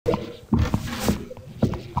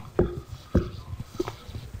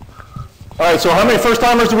All right, so how many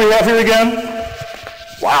first-timers do we have here again?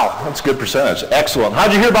 Wow, that's a good percentage. Excellent.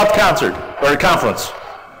 How'd you hear about the concert, or the conference?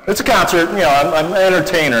 It's a concert, you know, I'm an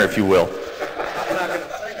entertainer, if you will. You're not going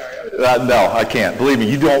to sing, are you? No, I can't. Believe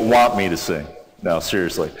me, you don't want me to sing. No,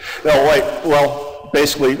 seriously. No, wait, well,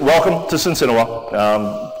 basically, welcome to Cincinnati.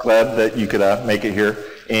 Glad that you could make it here.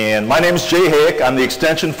 And my name is Jay Hayek. I'm the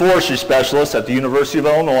Extension Forestry Specialist at the University of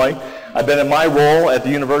Illinois. I've been in my role at the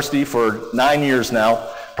university for 9 years now.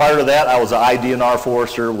 Prior to that, I was an IDNR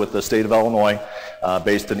forester with the state of Illinois,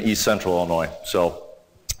 based in East Central Illinois. So,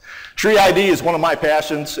 tree ID is one of my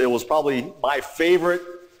passions. It was probably my favorite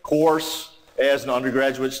course as an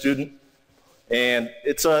undergraduate student. And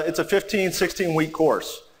it's a 15, 16-week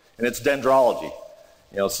course, and it's dendrology.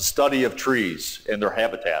 You know, it's the study of trees and their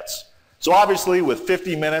habitats. So obviously, with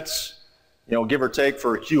 50 minutes, you know, give or take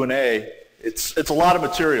for a Q&A, it's a lot of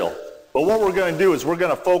material. But what we're going to do is we're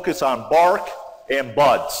going to focus on bark and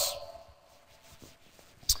buds.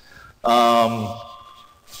 Oh,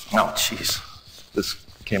 jeez. This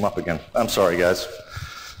came up again. I'm sorry, guys.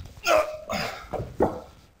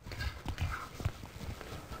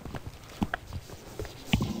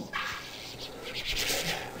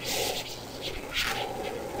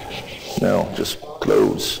 No, just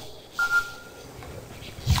close.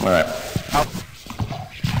 All right.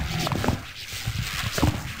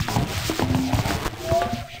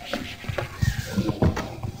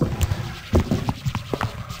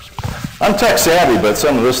 I'm tech savvy, but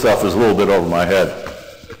some of this stuff is a little bit over my head.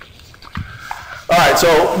 All right,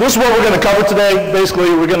 so this is what we're going to cover today.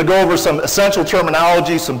 Basically, we're going to go over some essential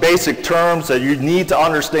terminology, some basic terms that you need to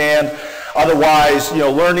understand. Otherwise, you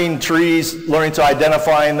know, learning trees, learning to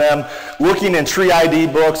identifying them, looking in tree ID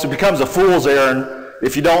books, it becomes a fool's errand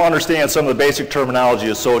if you don't understand some of the basic terminology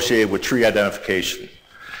associated with tree identification.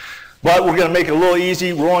 But we're going to make it a little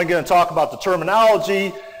easy. We're only going to talk about the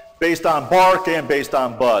terminology based on bark and based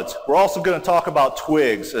on buds. We're also going to talk about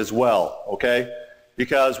twigs as well, okay?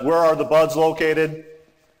 Because where are the buds located?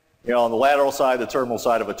 You know, on the lateral side, the terminal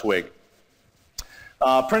side of a twig.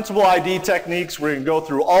 Principal ID techniques, we're going to go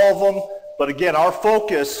through all of them. But again, our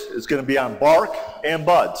focus is going to be on bark and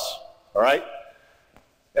buds, all right?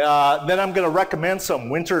 Then I'm going to recommend some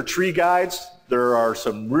winter tree guides. There are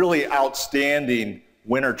some really outstanding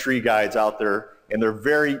winter tree guides out there, and they're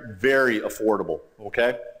very, very affordable,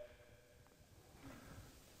 okay?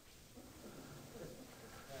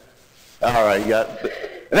 All right, and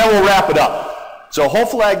then we'll wrap it up. So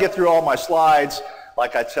hopefully I get through all my slides.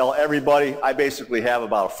 Like I tell everybody, I basically have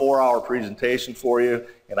about a 4-hour presentation for you,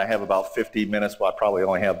 and I have about 50 minutes, but I probably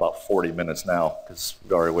only have about 40 minutes now because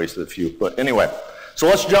we've already wasted a few. But anyway, so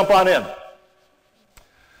let's jump on in.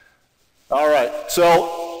 All right,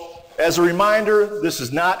 so as a reminder, this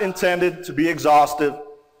is not intended to be exhaustive.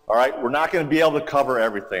 All right, we're not going to be able to cover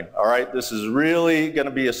everything. All right, this is really going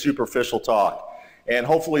to be a superficial talk. And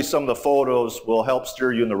hopefully some of the photos will help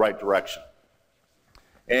steer you in the right direction.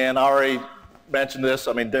 And I already mentioned this,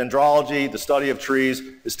 I mean, dendrology, the study of trees,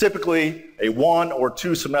 is typically a 1 or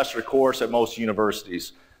 2 semester course at most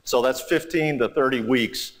universities. So that's 15 to 30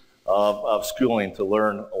 weeks of schooling to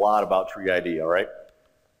learn a lot about tree ID, all right?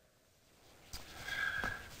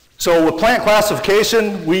 So with plant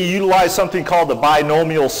classification, we utilize something called the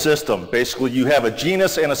binomial system. Basically, you have a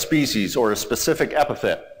genus and a species, or a specific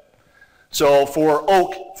epithet. So for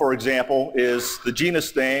oak, for example, is the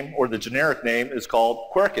genus name or the generic name is called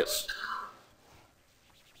Quercus.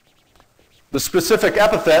 The specific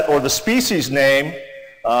epithet or the species name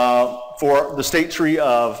for the state tree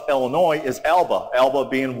of Illinois is Alba, Alba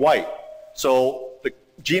being white. So the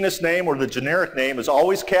genus name or the generic name is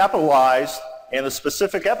always capitalized and the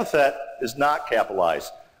specific epithet is not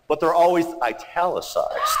capitalized, but they're always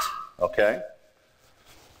italicized, okay?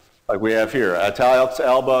 Like we have here, Italics,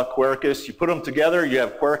 Alba, Quercus. You put them together, you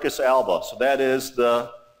have Quercus alba. So that is the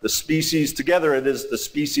species together, it is the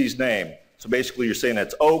species name. So basically you're saying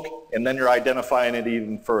it's oak, and then you're identifying it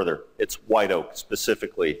even further. It's white oak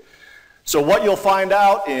specifically. So what you'll find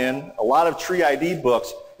out in a lot of tree ID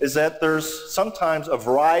books is that there's sometimes a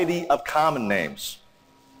variety of common names,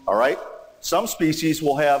 all right? Some species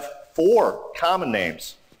will have 4 common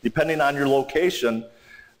names, depending on your location.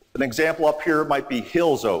 An example up here might be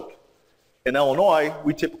Hills oak. In Illinois,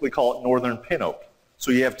 we typically call it northern pin oak. So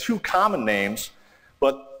you have 2 common names,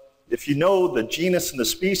 but if you know the genus and the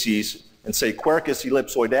species and say Quercus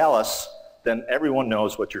ellipsoidalis, then everyone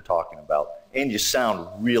knows what you're talking about. And you sound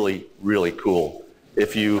really, really cool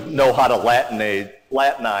if you know how to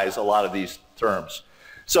Latinize a lot of these terms.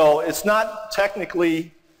 So it's not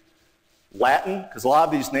technically Latin, because a lot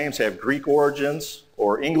of these names have Greek origins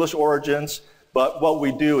or English origins, but what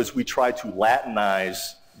we do is we try to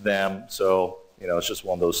Latinize them. So, you know, it's just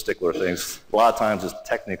one of those stickler things. A lot of times it's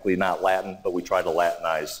technically not Latin, but we try to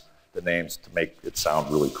Latinize the names to make it sound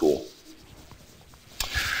really cool.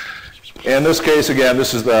 In this case, again,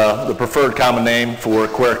 this is the preferred common name for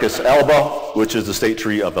Quercus alba, which is the state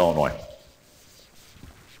tree of Illinois.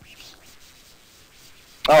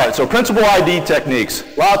 All right, so principal ID techniques.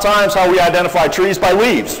 A lot of times how we identify trees by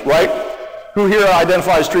leaves, right? Who here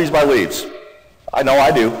identifies trees by leaves? I know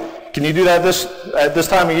I do. Can you do that at this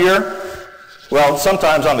time of year? Well,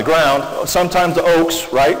 sometimes on the ground, sometimes the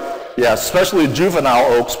oaks, right? Yeah, especially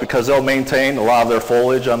juvenile oaks, because they'll maintain a lot of their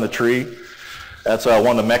foliage on the tree. That's one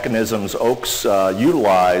of the mechanisms oaks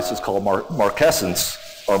utilize. It's called marquescence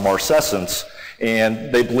or marcescence.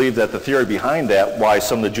 And they believe that the theory behind that, why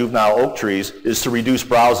some of the juvenile oak trees, is to reduce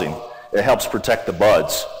browsing. It helps protect the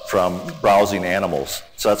buds from browsing animals.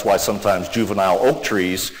 So that's why sometimes juvenile oak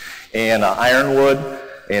trees and ironwood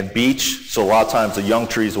and beech, so a lot of times the young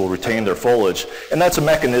trees will retain their foliage. And that's a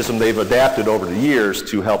mechanism they've adapted over the years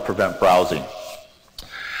to help prevent browsing.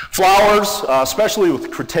 Flowers, especially with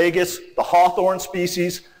Crataegus, the hawthorn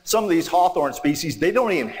species, some of these hawthorn species, they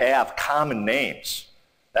don't even have common names.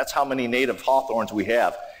 That's how many native hawthorns we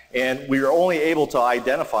have. And we are only able to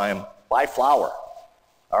identify them by flower.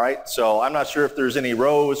 All right, so I'm not sure if there's any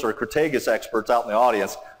rose or Crataegus experts out in the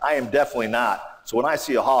audience. I am definitely not. So when I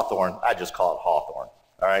see a hawthorn, I just call it hawthorn.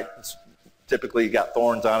 All right, it's typically got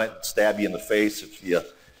thorns on it, stab you in the face if you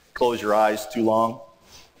close your eyes too long.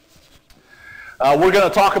 We're going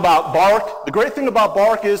to talk about bark. The great thing about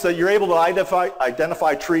bark is that you're able to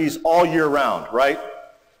identify trees all year round, right?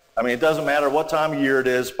 I mean, it doesn't matter what time of year it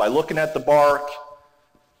is. By looking at the bark,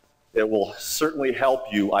 it will certainly help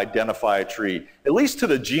you identify a tree, at least to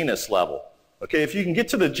the genus level. Okay, if you can get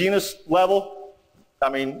to the genus level, I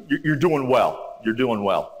mean, you're doing well. You're doing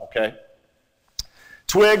well, okay?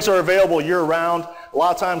 Twigs are available year-round. A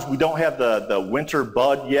lot of times we don't have the winter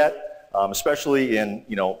bud yet, especially in,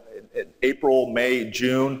 you know, in April, May,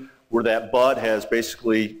 June, where that bud has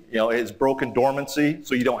basically, you know, it's broken dormancy,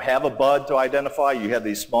 so you don't have a bud to identify. You have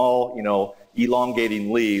these small, you know,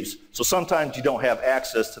 elongating leaves. So sometimes you don't have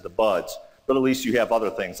access to the buds, but at least you have other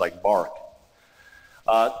things like bark.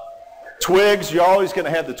 Twigs, you're always going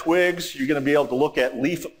to have the twigs. You're going to be able to look at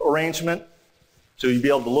leaf arrangement. So you'll be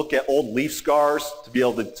able to look at old leaf scars to be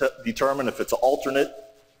able to determine if it's an alternate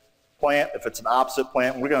plant, if it's an opposite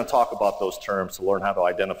plant. We're going to talk about those terms to learn how to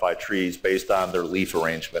identify trees based on their leaf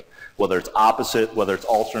arrangement, whether it's opposite, whether it's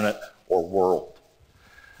alternate, or whorled.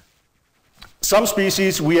 Some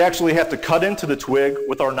species, we actually have to cut into the twig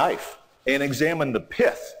with our knife and examine the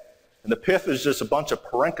pith. And the pith is just a bunch of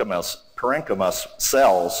parenchyma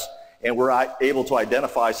cells, and we're able to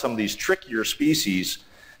identify some of these trickier species.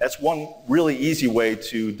 That's one really easy way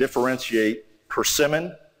to differentiate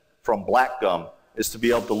persimmon from black gum, is to be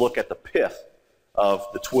able to look at the pith of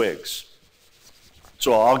the twigs.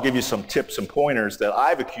 So I'll give you some tips and pointers that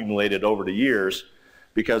I've accumulated over the years,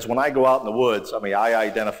 because when I go out in the woods, I mean, I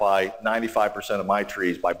identify 95% of my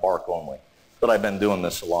trees by bark only. But I've been doing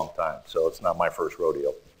this a long time, so it's not my first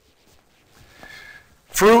rodeo.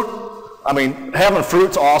 Fruit, I mean, having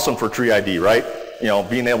fruit's awesome for tree ID, right? You know,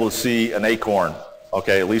 being able to see an acorn.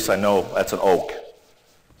 Okay, at least I know that's an oak.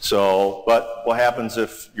 So, but what happens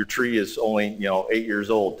if your tree is only, you know, 8 years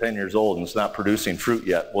old, 10 years old, and it's not producing fruit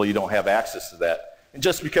yet? Well, you don't have access to that. And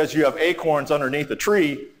just because you have acorns underneath a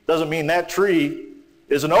tree doesn't mean that tree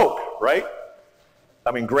is an oak, right?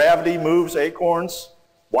 I mean, gravity moves acorns,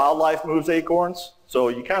 wildlife moves acorns, so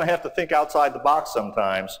you kind of have to think outside the box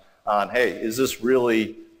sometimes on, hey, is this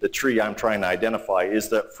really the tree I'm trying to identify? Is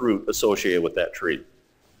that fruit associated with that tree?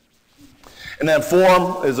 And then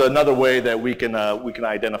form is another way that we can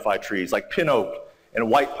identify trees, like pin oak and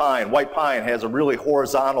white pine. White pine has a really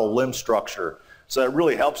horizontal limb structure, so it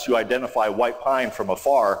really helps you identify white pine from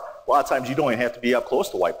afar. A lot of times you don't even have to be up close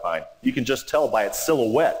to white pine. You can just tell by its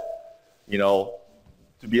silhouette, you know,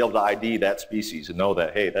 to be able to ID that species and know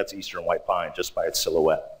that, hey, that's eastern white pine just by its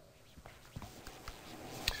silhouette.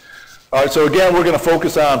 All right, so again, we're going to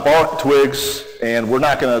focus on bark, twigs, and we're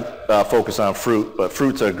not going to focus on fruit, but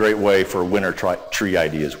fruit's a great way for winter tree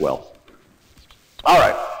ID as well. All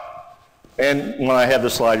right, and when I have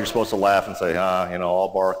this slide, you're supposed to laugh and say, you know, all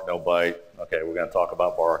bark, no bite. Okay, we're going to talk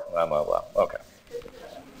about bark, blah, blah, blah. Okay.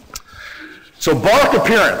 So bark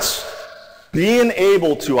appearance, being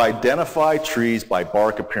able to identify trees by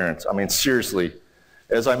bark appearance. I mean, seriously,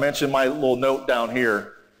 as I mentioned my little note down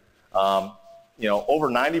here, you know, over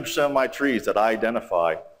 90% of my trees that I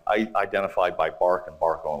identify by bark and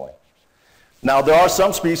bark only. Now, there are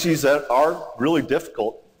some species that are really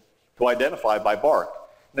difficult to identify by bark,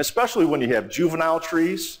 and especially when you have juvenile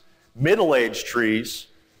trees, middle-aged trees,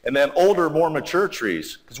 And then older, more mature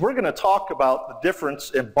trees, because we're going to talk about the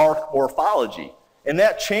difference in bark morphology. And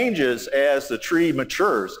that changes as the tree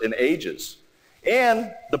matures and ages.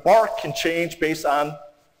 And the bark can change based on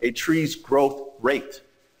a tree's growth rate.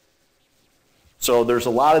 So there's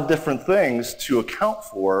a lot of different things to account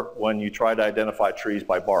for when you try to identify trees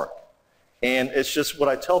by bark. And it's just what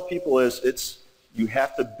I tell people is you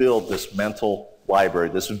have to build this mental library,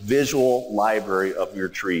 this visual library of your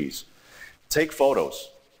trees. Take photos.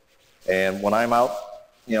 And when I'm out,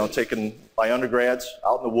 taking my undergrads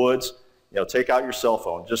out in the woods, take out your cell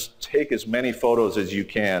phone. Just take as many photos as you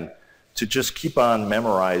can to just keep on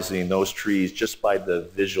memorizing those trees just by the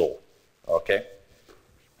visual, okay?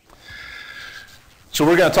 So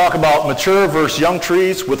we're going to talk about mature versus young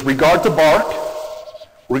trees with regard to bark.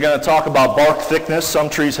 We're going to talk about bark thickness. Some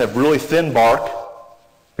trees have really thin bark,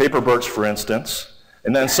 paper birch for instance.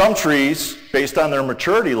 And then some trees, based on their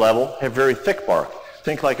maturity level, have very thick bark.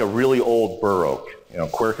 Think like a really old bur oak,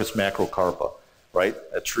 Quercus macrocarpa, right?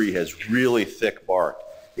 That tree has really thick bark.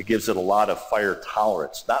 It gives it a lot of fire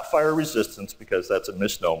tolerance. Not fire resistance, because that's a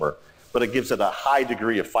misnomer, but it gives it a high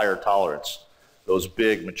degree of fire tolerance, those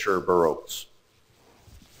big mature bur oaks.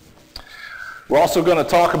 We're also going to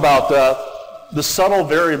talk about the subtle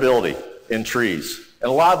variability in trees. And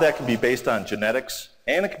a lot of that can be based on genetics,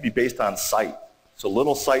 and it can be based on site. So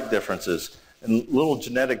little site differences and little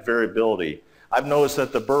genetic variability. I've noticed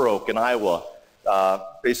that the bur oak in Iowa,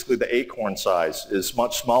 basically the acorn size is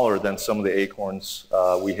much smaller than some of the acorns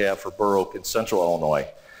we have for bur oak in central Illinois.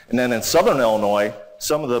 And then in southern Illinois,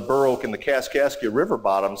 some of the bur oak in the Kaskaskia River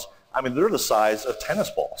bottoms, they're the size of tennis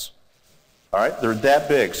balls. All right, they're that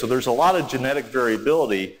big. So there's a lot of genetic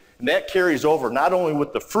variability, and that carries over not only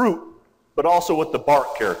with the fruit, but also with the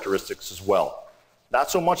bark characteristics as well.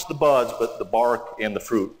 Not so much the buds, but the bark and the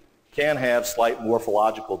fruit can have slight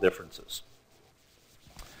morphological differences.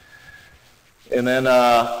 And then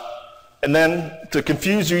to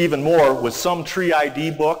confuse you even more, with some tree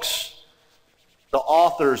ID books, the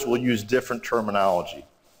authors will use different terminology.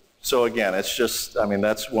 So again, it's just,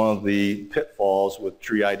 that's one of the pitfalls with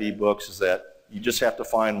tree ID books, is that you just have to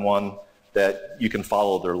find one that you can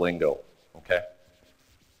follow their lingo, okay?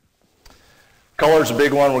 Color's a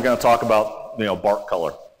big one. We're going to talk about, bark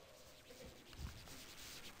color.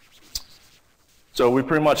 So we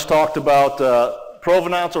pretty much talked about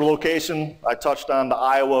provenance or location. I touched on the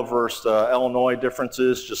Iowa versus Illinois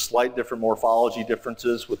differences, just slight different morphology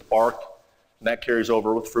differences with bark, and that carries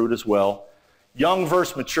over with fruit as well. Young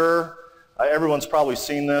versus mature, everyone's probably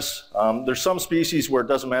seen this. There's some species where it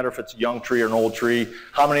doesn't matter if it's a young tree or an old tree.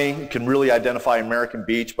 How many can really identify American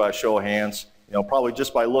beech by a show of hands? Probably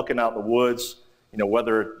just by looking out in the woods,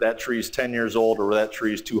 whether that tree is 10 years old or that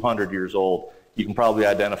tree is 200 years old, you can probably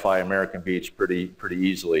identify American beech pretty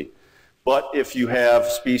easily. But if you have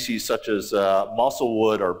species such as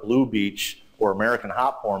musclewood or blue beech or American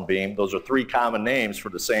hop hornbeam, those are three common names for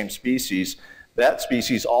the same species. That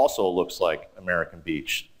species also looks like American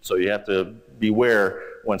beech. So you have to beware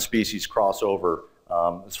when species cross over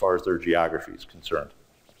as far as their geography is concerned.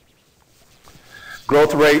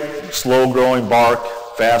 Growth rate, slow growing bark,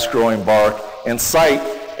 fast growing bark, and site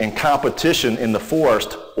and competition in the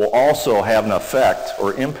forest will also have an effect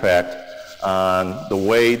or impact on the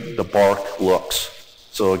way the bark looks.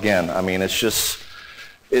 So again, it's just,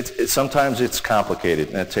 sometimes it's complicated,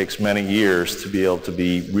 and it takes many years to be able to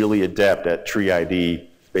be really adept at tree ID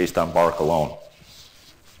based on bark alone.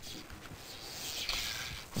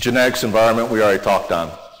 Genetics, environment, we already talked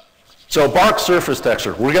on. So bark surface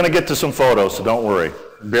texture, we're going to get to some photos, so don't worry.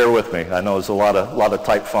 Bear with me. I know there's a lot of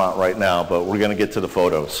type font right now, but we're going to get to the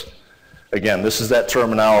photos. Again, this is that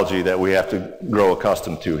terminology that we have to grow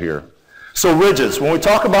accustomed to here. So ridges, when we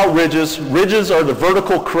talk about ridges are the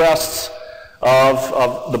vertical crests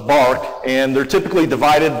of the bark, and they're typically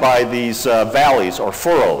divided by these valleys or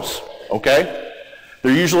furrows, okay?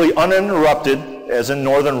 They're usually uninterrupted, as in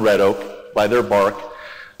northern red oak, by their bark.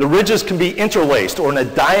 The ridges can be interlaced or in a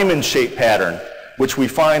diamond-shaped pattern, which we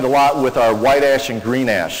find a lot with our white ash and green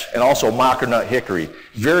ash, and also mockernut hickory.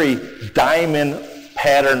 Very diamond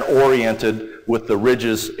pattern oriented with the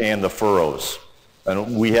ridges and the furrows.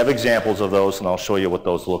 And we have examples of those, and I'll show you what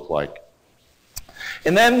those look like.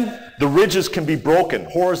 And then the ridges can be broken,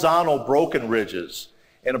 horizontal broken ridges.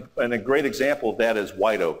 And a great example of that is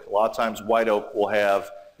white oak. A lot of times white oak will have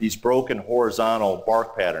these broken horizontal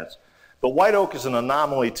bark patterns. But white oak is an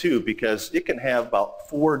anomaly too, because it can have about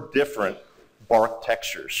 4 different bark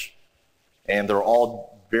textures. And they're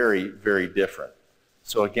all very, very different.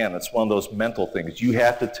 So again, it's one of those mental things. You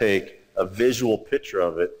have to take a visual picture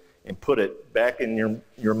of it and put it back in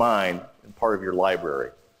your mind and part of your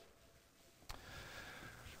library.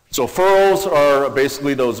 So furrows are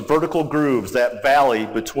basically those vertical grooves, that valley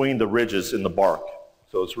between the ridges in the bark.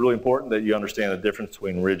 So it's really important that you understand the difference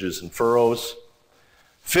between ridges and furrows.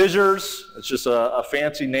 Fissures, it's just a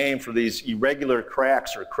fancy name for these irregular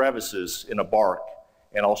cracks or crevices in a bark.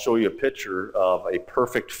 And I'll show you a picture of a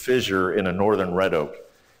perfect fissure in a northern red oak.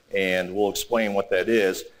 And we'll explain what that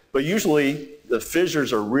is. But usually the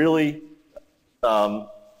fissures are really,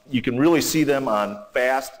 you can really see them on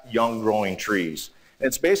fast, young growing trees. And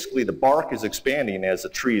it's basically the bark is expanding as the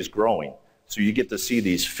tree is growing. So you get to see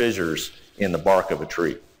these fissures in the bark of a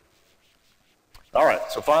tree. All right,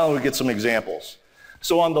 so finally we get some examples.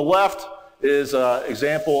 So on the left is an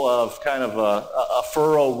example of kind of a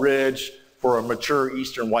furrow ridge for a mature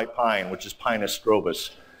eastern white pine, which is Pinus strobus.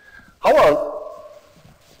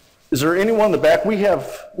 Is there anyone in the back? We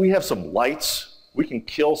have some lights. We can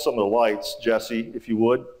kill some of the lights, Jesse, if you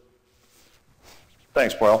would.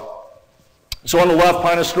 Thanks, Paul. So on the left,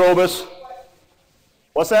 Pinus strobus.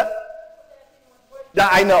 What's that?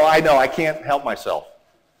 I know, I can't help myself.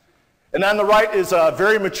 And on the right is a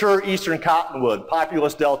very mature eastern cottonwood,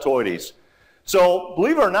 Populus deltoides. So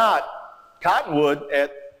believe it or not, cottonwood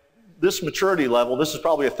at this maturity level, this is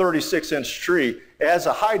probably a 36-inch tree, it has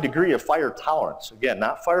a high degree of fire tolerance. Again,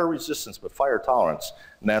 not fire resistance, but fire tolerance.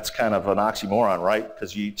 And that's kind of an oxymoron, right?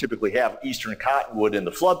 Because you typically have eastern cottonwood in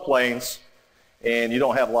the floodplains, and you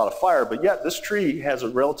don't have a lot of fire, but yet this tree has a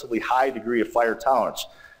relatively high degree of fire tolerance.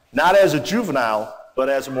 Not as a juvenile, but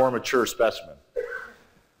as a more mature specimen.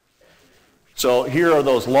 So here are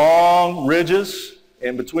those long ridges,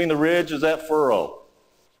 and between the ridge is that furrow.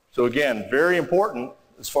 So again, very important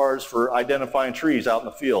as far as for identifying trees out in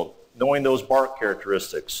the field, knowing those bark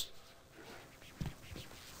characteristics.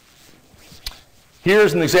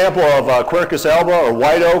 Here's an example of Quercus alba or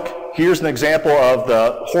white oak. Here's an example of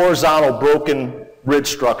the horizontal broken ridge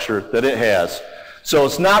structure that it has. So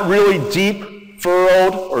it's not really deep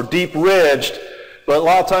furrowed or deep ridged, but a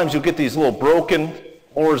lot of times you'll get these little broken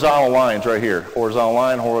horizontal lines right here. Horizontal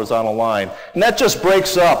line, and that just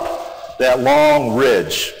breaks up that long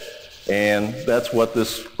ridge. And that's what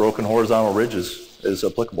this broken horizontal ridge is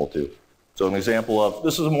applicable to. So an example of,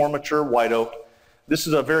 this is a more mature white oak. This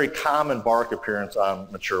is a very common bark appearance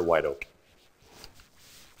on mature white oak.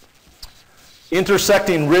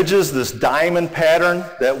 Intersecting ridges, this diamond pattern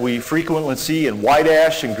that we frequently see in white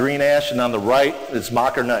ash and green ash, and on the right is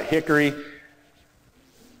mockernut hickory.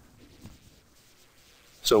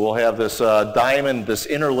 So we'll have this diamond, this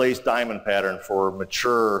interlaced diamond pattern for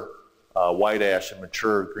mature white ash and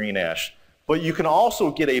mature green ash. But you can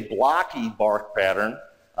also get a blocky bark pattern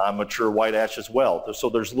on mature white ash as well. So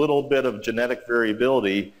there's a little bit of genetic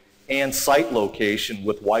variability and site location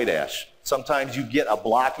with white ash. Sometimes you get a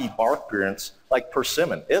blocky bark appearance like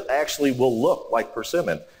persimmon. It actually will look like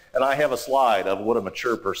persimmon. And I have a slide of what a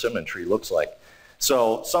mature persimmon tree looks like.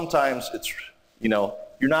 So sometimes it's,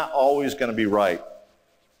 you're not always going to be right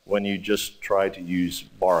when you just try to use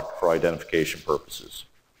bark for identification purposes.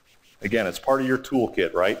 Again, it's part of your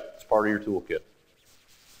toolkit, right? It's part of your toolkit.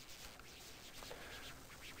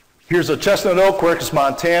 Here's a chestnut oak, Quercus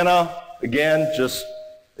montana. Again, just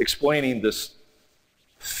explaining this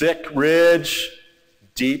thick ridge,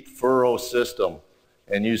 deep furrow system,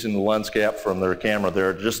 and using the lens cap from their camera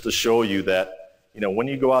there just to show you that, when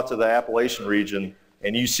you go out to the Appalachian region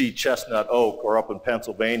and you see chestnut oak, or up in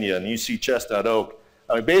Pennsylvania and you see chestnut oak,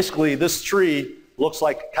 I mean, basically this tree looks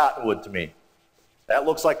like cottonwood to me. That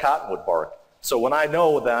looks like cottonwood bark. So when I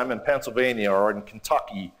know that I'm in Pennsylvania or in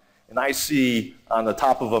Kentucky and I see on the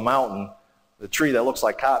top of a mountain the tree that looks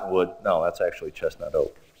like cottonwood, no, that's actually chestnut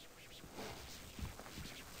oak.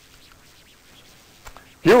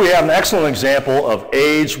 Here we have an excellent example of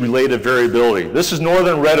age-related variability. This is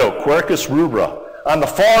northern red oak, Quercus rubra. On the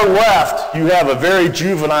far left, you have a very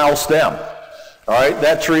juvenile stem. All right,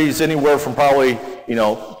 that tree is anywhere from probably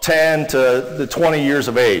 10 to 20 years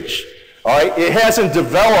of age. All right, it hasn't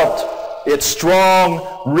developed its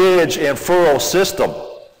strong ridge and furrow system.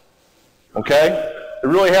 Okay, it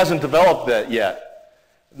really hasn't developed that yet.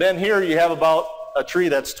 Then here you have about a tree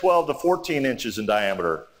that's 12 to 14 inches in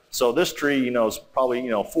diameter. So this tree, is probably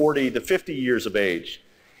 40 to 50 years of age,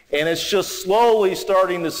 and it's just slowly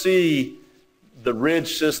starting to see the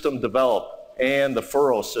ridge system develop and the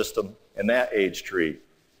furrow system in that age tree.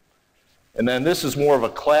 And then this is more of a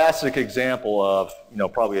classic example of,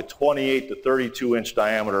 probably a 28 to 32 inch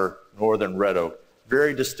diameter northern red oak.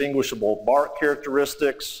 Very distinguishable bark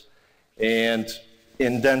characteristics. And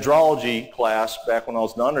in dendrology class, back when I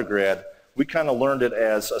was an undergrad, we kind of learned it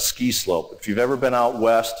as a ski slope. If you've ever been out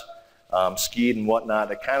west, skied and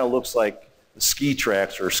whatnot, it kind of looks like the ski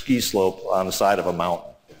tracks or ski slope on the side of a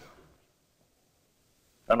mountain.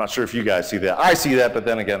 I'm not sure if you guys see that. I see that, but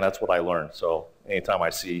then again, that's what I learned. So anytime I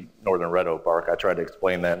see northern red oak bark, I try to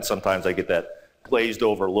explain that, and sometimes I get that glazed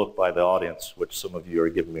over look by the audience, which some of you are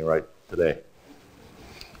giving me right today.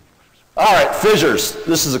 All right, fissures.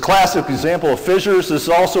 This is a classic example of fissures. This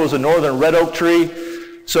also is a northern red oak tree.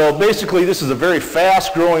 So basically, this is a very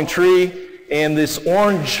fast-growing tree, and this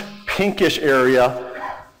orange pinkish area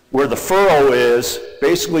where the furrow is,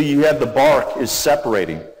 basically you have the bark is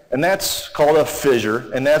separating. And that's called a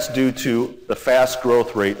fissure, and that's due to the fast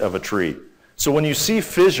growth rate of a tree. So when you see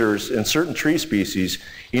fissures in certain tree species,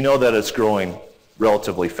 you know that it's growing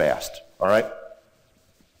relatively fast, all right?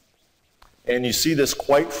 And you see this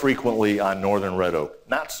quite frequently on northern red oak.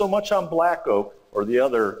 Not so much on black oak or the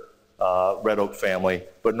other red oak family,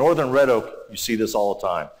 but northern red oak, you see this all the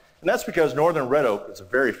time. And that's because northern red oak is a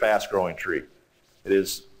very fast-growing tree. It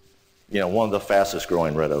is, you know, one of the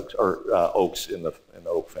fastest-growing red oaks or oaks in the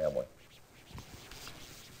oak family.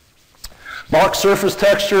 Bark surface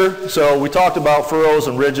texture. So we talked about furrows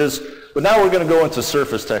and ridges, but now we're going to go into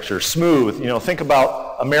surface texture. Smooth. You know, think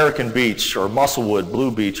about American beech or musclewood,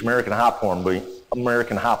 blue beech, American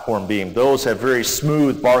hopthorn beam. Those have very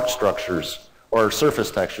smooth bark structures or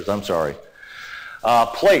surface textures. I'm sorry.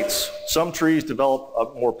 Plates. Some trees develop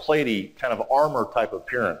a more platey kind of armor type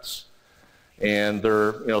appearance. And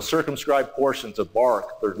they're, you know, circumscribed portions of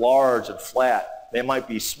bark. They're large and flat. They might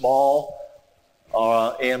be small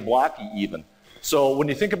and blocky even. So when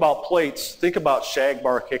you think about plates, think about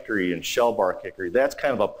shagbark hickory and shellbark hickory. That's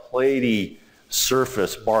kind of a platey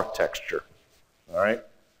surface bark texture. All right?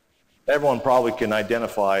 Everyone probably can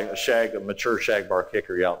identify a mature shagbark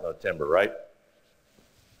hickory out in the timber, right?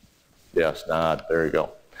 Yes, nod. There you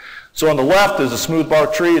go. So on the left is a smooth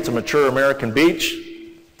bark tree. It's a mature American beech,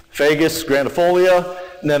 Fagus grandifolia.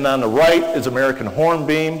 And then on the right is American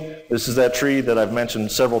hornbeam. This is that tree that I've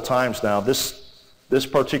mentioned several times now. This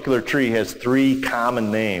particular tree has 3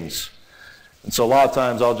 common names. And so a lot of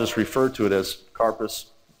times I'll just refer to it as Carpus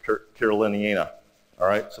caroliniana. All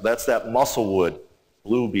right, so that's that musclewood,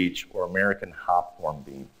 blue beech, or American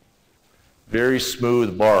hopthorn. Very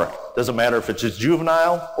smooth bark. Doesn't matter if it's a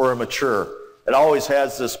juvenile or a mature. It always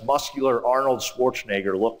has this muscular Arnold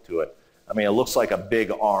Schwarzenegger look to it. I mean, it looks like a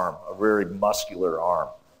big arm, a very muscular arm.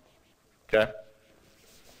 Okay?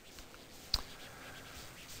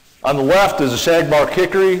 On the left is a shagbark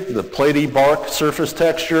hickory, the platey bark surface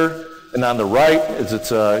texture. And on the right is its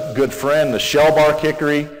good friend, the shellbark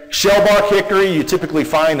hickory. Shellbark hickory you typically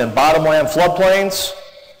find in bottomland floodplains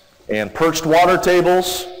and perched water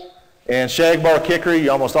tables. And shagbark hickory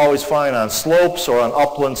you almost always find on slopes or on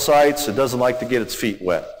upland sites. It doesn't like to get its feet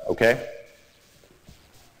wet, okay?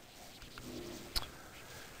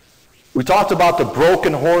 We talked about the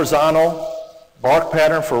broken horizontal bark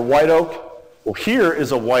pattern for white oak. Well, here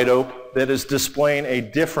is a white oak that is displaying a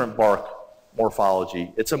different bark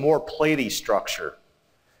morphology. It's a more platey structure.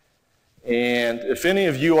 And if any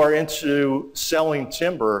of you are into selling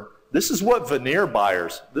timber, this is what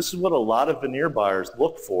this is what a lot of veneer buyers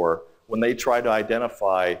look for when they try to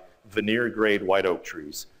identify veneer grade white oak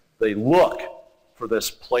trees. They look for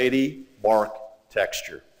this platey bark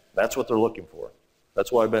texture. That's what they're looking for.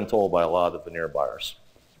 That's what I've been told by a lot of the veneer buyers.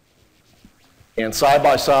 And side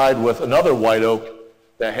by side with another white oak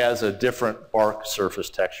that has a different bark surface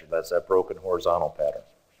texture. That's that broken horizontal pattern.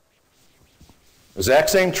 Exact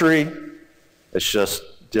same tree, it's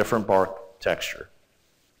just different bark texture.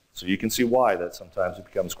 So you can see why that sometimes it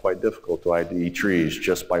becomes quite difficult to ID trees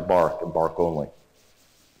just by bark and bark only.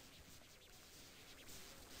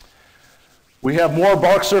 We have more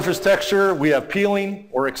bark surface texture. We have peeling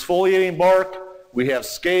or exfoliating bark. We have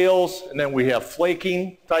scales, and then we have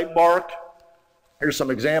flaking type bark. Here's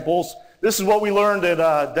some examples. This is what we learned at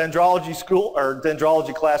dendrology school or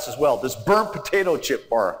dendrology class as well. This burnt potato chip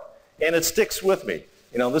bark, and it sticks with me.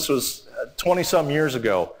 You know, this was 20-some years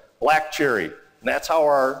ago. Black cherry, and that's how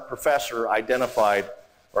our professor identified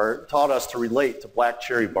or taught us to relate to black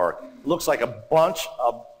cherry bark. It looks like a bunch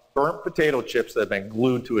of burnt potato chips that have been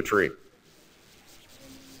glued to a tree.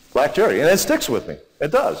 Black cherry, and it sticks with me.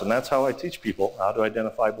 It does, and that's how I teach people how to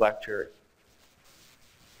identify black cherry.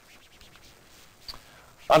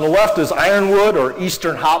 On the left is ironwood or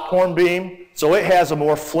eastern hop hornbeam, so it has a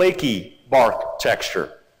more flaky bark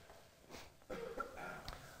texture.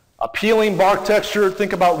 A peeling bark texture,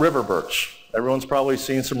 think about river birch. Everyone's probably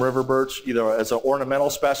seen some river birch either as an ornamental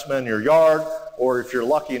specimen in your yard or if you're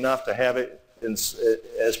lucky enough to have it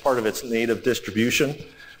as part of its native distribution,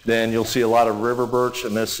 then you'll see a lot of river birch,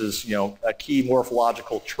 and this is, you know, a key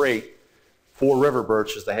morphological trait for river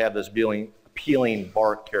birch is to have this peeling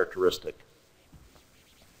bark characteristic.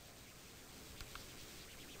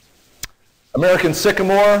 American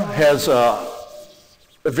sycamore has a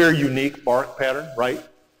very unique bark pattern, right?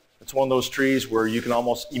 It's one of those trees where you can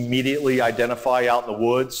almost immediately identify out in the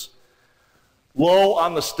woods. Low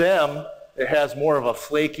on the stem, it has more of a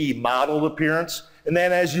flaky, mottled appearance. And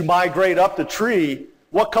then as you migrate up the tree,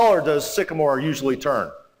 what color does sycamore usually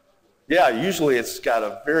turn? Yeah, usually it's got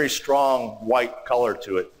a very strong white color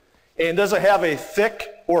to it. And does it have a thick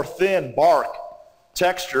or thin bark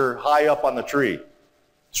texture high up on the tree?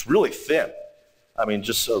 It's really thin. I mean,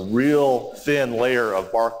 just a real thin layer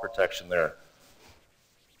of bark protection there.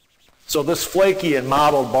 So this flaky and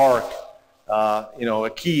mottled bark,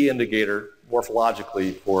 a key indicator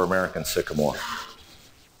morphologically for American sycamore.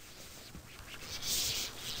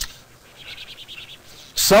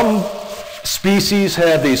 Some species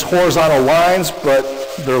have these horizontal lines, but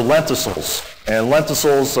they're lenticels. And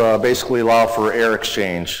lenticels basically allow for air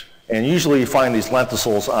exchange. And usually you find these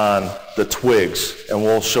lenticels on the twigs, and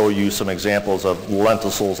we'll show you some examples of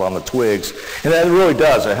lenticels on the twigs. And that really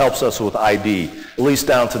does, it helps us with ID, at least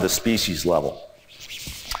down to the species level.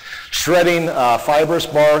 Shredding fibrous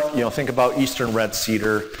bark, think about eastern red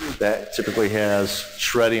cedar that typically has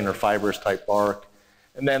shredding or fibrous type bark.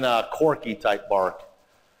 And then corky type bark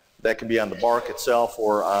that can be on the bark itself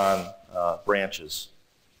or on branches.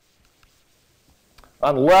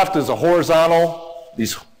 On the left is a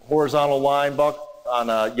these horizontal line buck on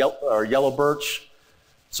yellow birch.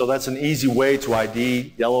 So that's an easy way to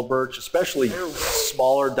ID yellow birch, especially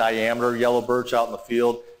smaller diameter yellow birch out in the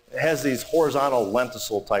field. It has these horizontal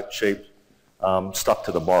lenticel type shape stuck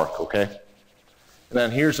to the bark, okay? And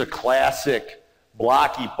then here's a classic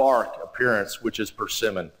blocky bark appearance, which is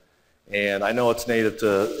persimmon. And I know it's native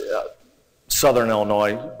to southern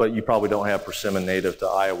Illinois, but you probably don't have persimmon native to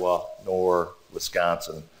Iowa nor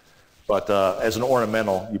Wisconsin. But as an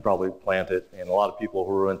ornamental, you probably plant it, and a lot of people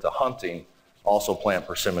who are into hunting also plant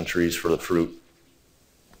persimmon trees for the fruit.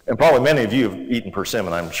 And probably many of you have eaten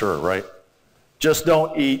persimmon, I'm sure, right? Just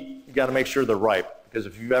don't eat, you got to make sure they're ripe, because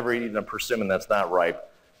if you've ever eaten a persimmon that's not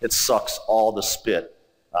ripe, it sucks all the spit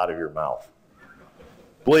out of your mouth.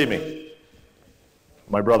 Believe me,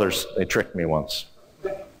 my brothers, they tricked me once.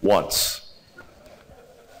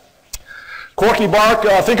 Corky bark,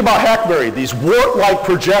 think about hackberry, these wart-like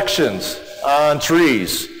projections on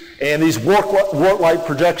trees. And these wart-like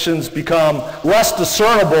projections become less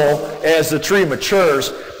discernible as the tree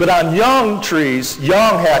matures. But on young trees,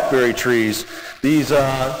 young hackberry trees, these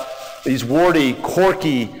warty,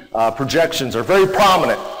 corky projections are very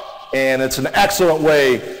prominent. And it's an excellent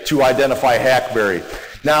way to identify hackberry.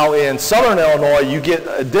 Now in southern Illinois, you get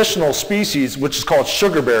additional species, which is called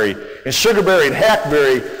sugarberry. And sugarberry and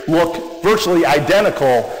hackberry look virtually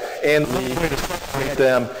identical, and the way to separate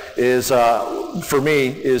them is, for me,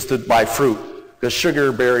 is to buy fruit. Because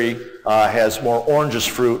sugarberry has more orangish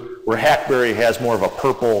fruit, where hackberry has more of a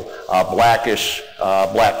purple, blackish,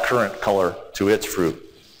 black currant color to its fruit.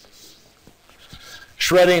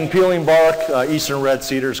 Shredding, peeling bark, eastern red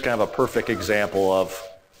cedar is kind of a perfect example of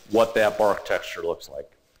what that bark texture looks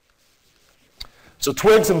like. So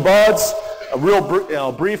twigs and buds,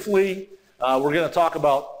 briefly, we're going to talk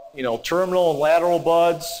about terminal and lateral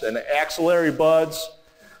buds and axillary buds.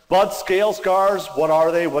 Bud scale scars, what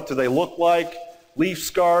are they? What do they look like? Leaf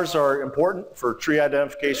scars are important for tree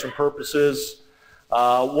identification purposes.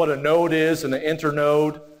 What a node is and an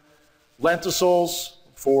internode. Lenticels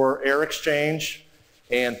for air exchange,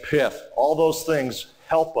 and pith. All those things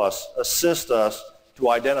help us, assist us to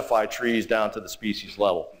identify trees down to the species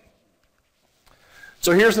level.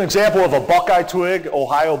 So here's an example of a buckeye twig,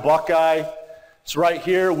 Ohio buckeye. So right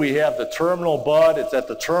here we have the terminal bud. It's at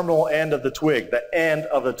the terminal end of the twig. The end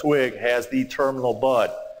of the twig has the terminal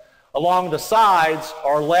bud. Along the sides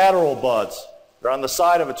are lateral buds. They're on the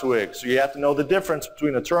side of a twig. So you have to know the difference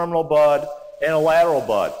between a terminal bud and a lateral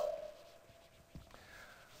bud.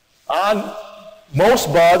 On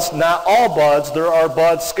most buds, not all buds, there are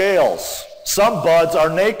bud scales. Some buds are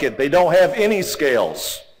naked. They don't have any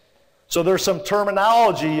scales. So there's some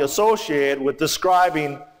terminology associated with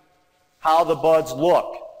describing how the buds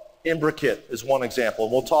look. Imbricate is one example.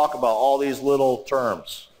 We'll talk about all these little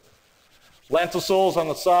terms. Lenticels on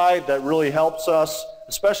the side, that really helps us,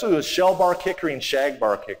 especially with shellbark hickory and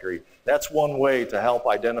shagbark hickory. That's one way to help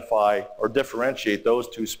identify or differentiate those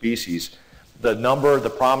two species. The number, the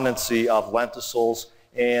prominency of lenticels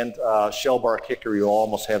and shellbark hickory will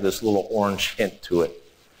almost have this little orange hint to it.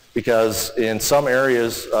 Because in some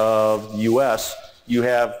areas of the U.S., you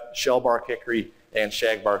have shellbark hickory and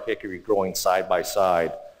shagbark hickory growing side by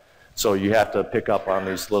side. So you have to pick up on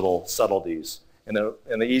these little subtleties. And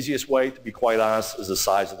the easiest way, to be quite honest, is the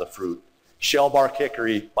size of the fruit. Shellbark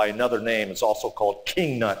hickory, by another name, is also called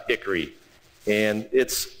kingnut hickory. And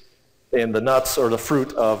the nuts or the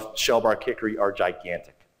fruit of shellbark hickory are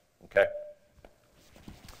gigantic, okay?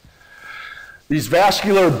 These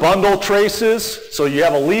vascular bundle traces, so you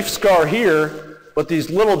have a leaf scar here, but these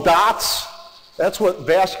little dots, those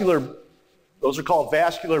are called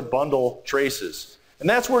vascular bundle traces. And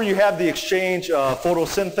that's where you have the exchange of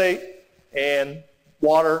photosynthate and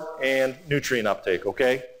water and nutrient uptake,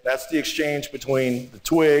 okay? That's the exchange between the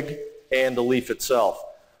twig and the leaf itself.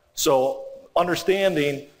 So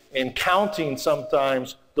understanding and counting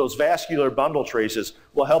sometimes those vascular bundle traces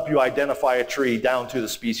will help you identify a tree down to the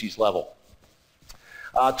species level.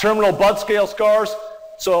 Terminal bud scale scars,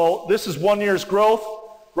 so this is 1 year's growth.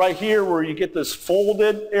 Right here where you get this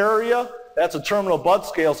folded area, that's a terminal bud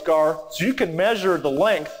scale scar, so you can measure the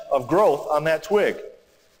length of growth on that twig.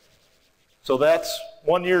 So that's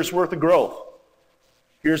 1 year's worth of growth.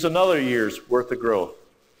 Here's another year's worth of growth.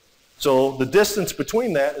 So the distance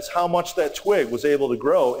between that is how much that twig was able to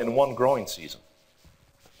grow in one growing season.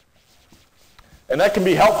 And that can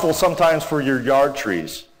be helpful sometimes for your yard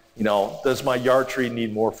trees. You know, does my yard tree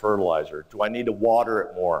need more fertilizer? Do I need to water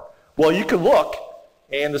it more? Well, you can look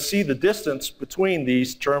and to see the distance between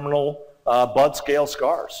these terminal bud scale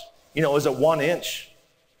scars. You know, is it 1 inch?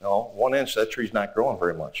 No, 1 inch, that tree's not growing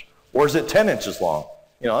very much. Or is it 10 inches long?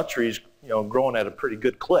 You know, that tree's, growing at a pretty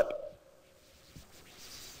good clip.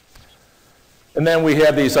 And then we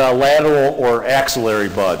have these lateral or axillary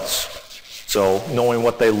buds. So knowing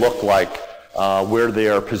what they look like, where they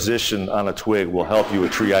are positioned on a twig will help you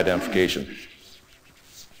with tree identification.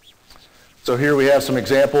 So here we have some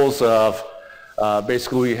examples of,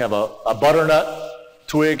 basically we have a butternut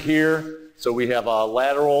twig here. So we have a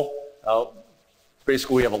lateral,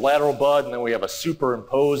 basically we have a lateral bud and then we have a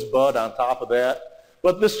superimposed bud on top of that.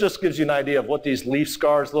 But this just gives you an idea of what these leaf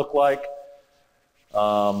scars look like.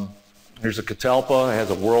 Here's a catalpa, it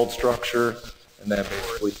has a whorled structure, and then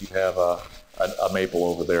basically you have a maple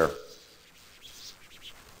over there.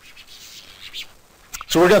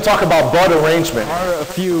 So we're going to talk about bud arrangement.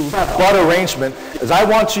 Bud arrangement is I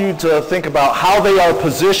want you to think about how they are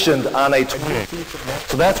positioned on a twig.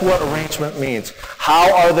 So that's what arrangement means.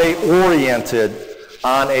 How are they oriented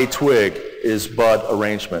on a twig is bud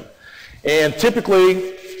arrangement. And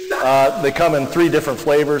typically they come in 3 different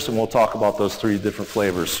flavors, and we'll talk about those 3 different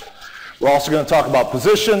flavors. We're also going to talk about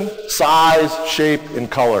position, size, shape, and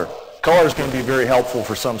color. Color is going to be very helpful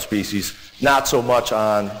for some species, not so much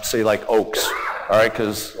on, say, like oaks, all right,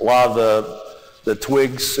 because a lot of the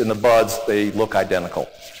twigs and the buds, they look identical.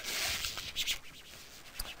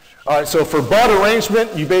 All right, so for bud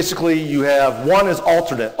arrangement, you have one is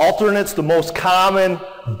alternate. Alternate's the most common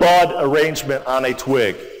bud arrangement on a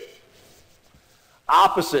twig.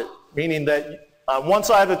 Opposite, meaning that on one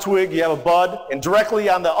side of the twig you have a bud, and directly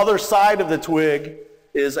on the other side of the twig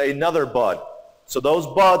is another bud. So those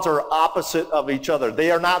buds are opposite of each other.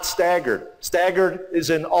 They are not staggered. Staggered is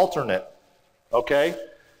an alternate, okay?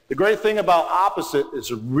 The great thing about opposite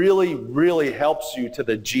is it really, really helps you to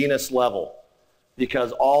the genus level,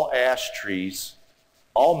 because all ash trees,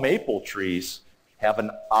 all maple trees have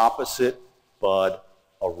an opposite bud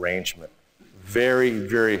arrangement. Very,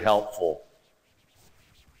 very helpful.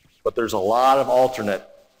 But there's a lot of alternate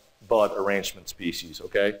bud arrangement species,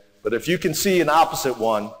 okay? But if you can see an opposite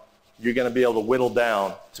one, you're going to be able to whittle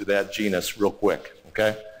down to that genus real quick, okay?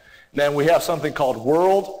 And then we have something called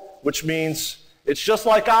whorled, which means it's just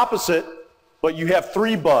like opposite, but you have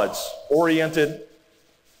 3 buds oriented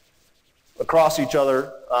across each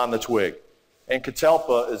other on the twig. And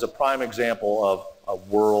catalpa is a prime example of a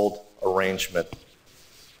whorled arrangement.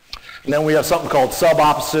 And then we have something called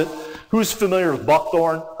subopposite. Who's familiar with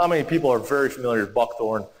buckthorn? How many people are very familiar with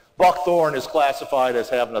buckthorn? Buckthorn is classified as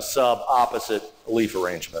having a sub-opposite leaf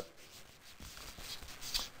arrangement.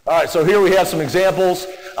 All right, so here we have some examples.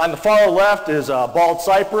 On the far left is bald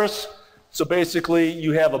cypress. So basically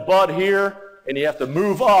you have a bud here and you have to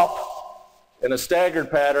move up in a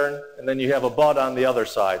staggered pattern, and then you have a bud on the other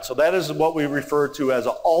side. So that is what we refer to as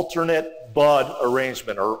an alternate bud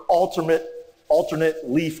arrangement or alternate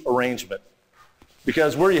leaf arrangement.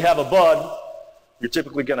 Because where you have a bud, you're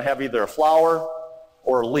typically going to have either a flower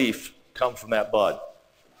or a leaf come from that bud.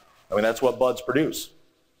 I mean, that's what buds produce.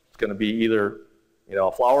 It's going to be either,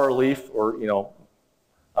 a flower or leaf, or,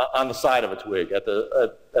 on the side of a twig. At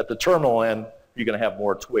the terminal end, you're going to have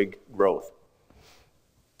more twig growth.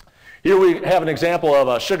 Here we have an example of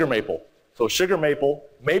a sugar maple. So sugar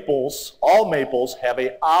maples, all maples have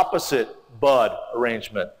an opposite bud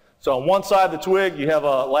arrangement. So on one side of the twig, you have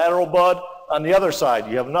a lateral bud. On the other side,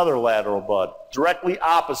 you have another lateral bud, directly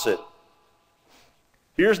opposite.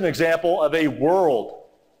 Here's an example of a whorled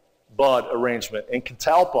bud arrangement in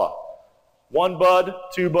catalpa. 1 bud,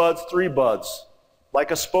 2 buds, 3 buds,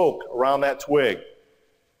 like a spoke around that twig.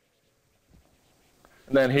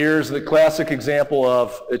 And then here's the classic example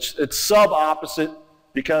of, it's sub-opposite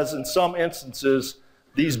because in some instances,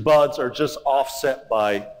 these buds are just offset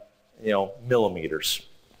by, millimeters,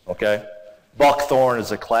 okay? Buckthorn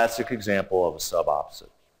is a classic example of a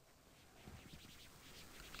sub-opposite.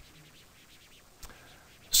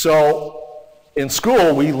 So in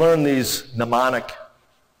school, we learn these mnemonic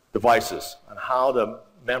devices on how to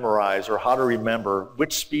memorize or how to remember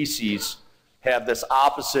which species have this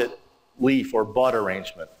opposite leaf or bud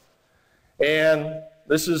arrangement. And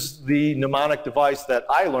this is the mnemonic device that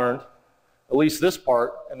I learned, at least this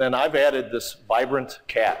part, and then I've added this vibrant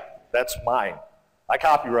cat. That's mine. I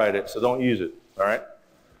copyright it, so don't use it, all right?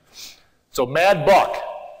 So Mad Buck,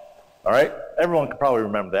 all right? Everyone can probably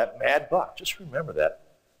remember that. Mad Buck, just remember that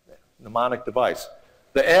mnemonic device.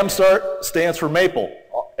 The M stands for maple.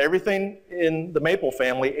 Everything in the maple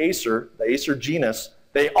family, Acer, the Acer genus,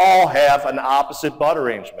 they all have an opposite bud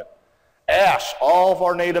arrangement. Ash, all of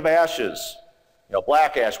our native ashes,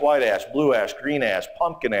 black ash, white ash, blue ash, green ash,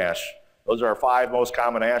 pumpkin ash, those are our 5 most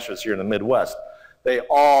common ashes here in the Midwest. They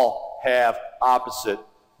all have opposite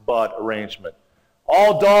bud arrangement.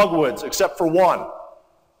 All dogwoods except for one.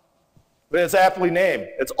 It's aptly named.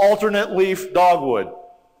 It's alternate leaf dogwood.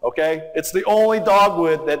 Okay? It's the only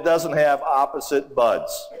dogwood that doesn't have opposite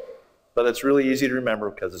buds. But it's really easy to remember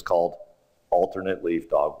because it's called alternate leaf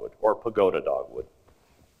dogwood or pagoda dogwood.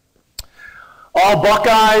 All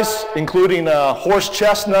buckeyes, including horse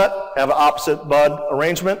chestnut, have an opposite bud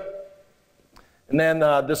arrangement. And then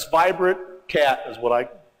this vibrant cat is what I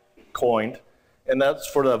coined, and that's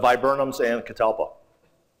for the viburnums and catalpa.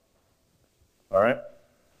 All right?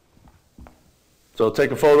 So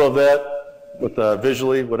take a photo of that with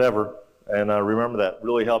visually, whatever, and remember that.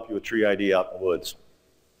 Really help you with tree ID out in the woods.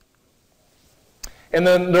 And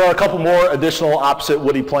then there are a couple more additional opposite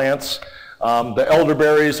woody plants. The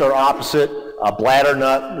elderberries are opposite.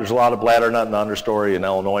 Blatternut, there's a lot of blatternut in the understory in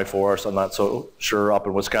Illinois for us. I'm not so sure up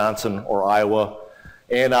in Wisconsin or Iowa.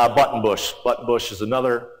 And buttonbush. Buttonbush is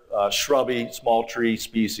another shrubby, small tree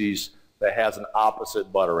species that has an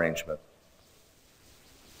opposite bud arrangement.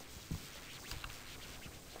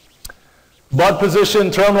 Bud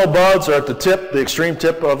position, terminal buds are at the tip, the extreme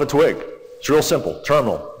tip of a twig. It's real simple,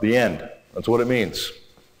 terminal, the end. That's what it means.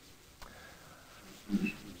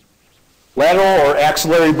 Lateral or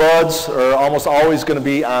axillary buds are almost always going to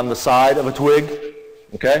be on the side of a twig,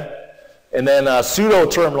 okay? And then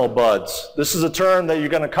pseudo-terminal buds. This is a term that you're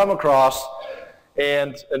going to come across,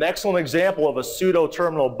 and an excellent example of a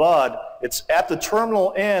pseudo-terminal bud, it's at the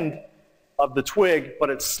terminal end of the twig, but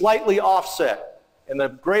it's slightly offset. And the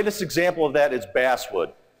greatest example of that is basswood.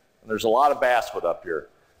 And there's a lot of basswood up here.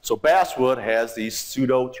 So basswood has these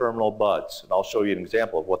pseudo-terminal buds, and I'll show you an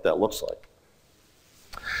example of what that looks like.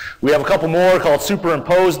 We have a couple more called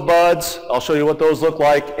superimposed buds. I'll show you what those look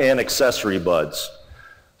like, and accessory buds.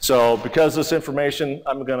 So because this information,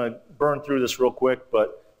 I'm going to burn through this real quick,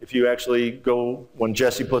 but if you actually go, when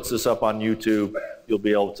Jesse puts this up on YouTube, you'll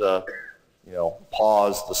be able to,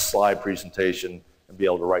 pause the slide presentation and be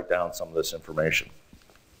able to write down some of this information.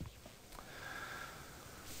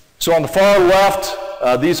 So on the far left,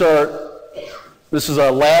 this is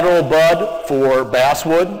a lateral bud for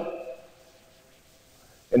basswood.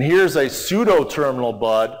 And here's a pseudo-terminal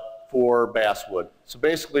bud for basswood. So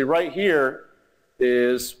basically right here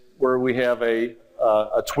is where we have a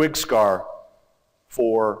twig scar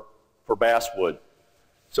for basswood.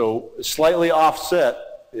 So slightly offset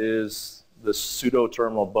is the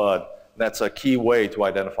pseudo-terminal bud. And that's a key way to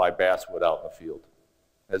identify basswood out in the field.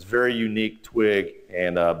 It has very unique twig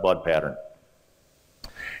and bud pattern.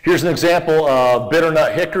 Here's an example of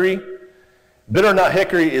bitternut hickory. Bitternut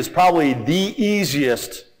hickory is probably the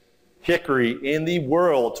easiest hickory in the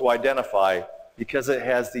world to identify because it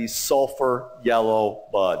has these sulfur yellow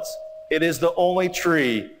buds. It is the only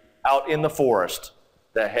tree out in the forest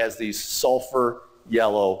that has these sulfur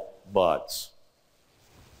yellow buds.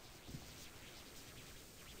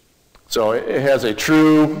 So it has a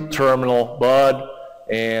true terminal bud,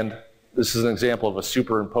 and this is an example of a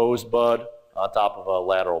superimposed bud on top of a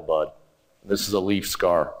lateral bud. This is a leaf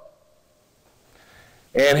scar.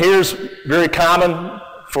 And here's very common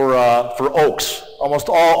for oaks. Almost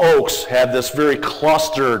all oaks have this very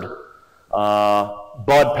clustered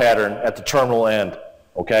bud pattern at the terminal end,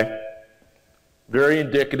 okay? Very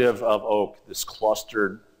indicative of oak, this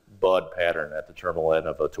clustered bud pattern at the terminal end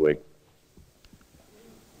of a twig.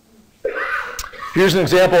 Here's an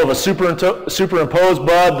example of a superimposed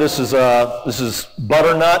bud. This is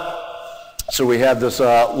butternut. So we have this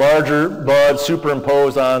larger bud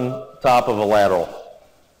superimposed on top of a lateral.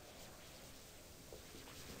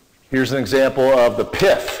 Here's an example of the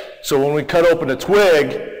pith. So when we cut open a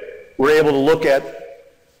twig, we're able to look at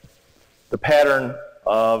the pattern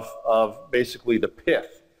of basically the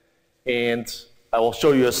pith. And I will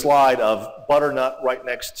show you a slide of butternut right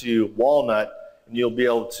next to walnut, and you'll be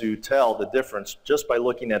able to tell the difference just by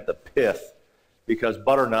looking at the pith, because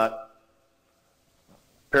butternut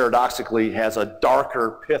paradoxically has a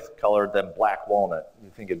darker pith color than black walnut. You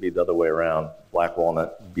think it'd be the other way around. Black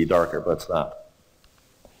walnut would be darker, but it's not.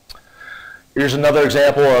 Here's another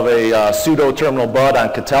example of a pseudo-terminal bud on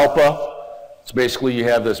catalpa. So basically you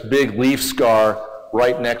have this big leaf scar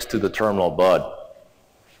right next to the terminal bud.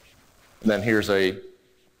 And then here's a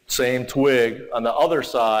same twig. On the other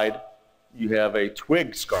side, you have a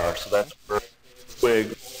twig scar. So that's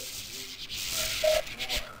twig.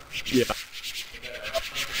 Yeah.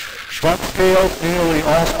 Bud scales, nearly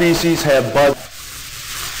all species have buds.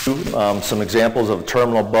 Some examples of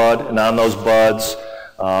terminal bud, and on those buds,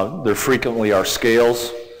 there frequently are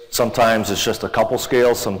scales. Sometimes it's just a couple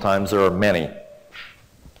scales, sometimes there are many.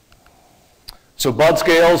 So bud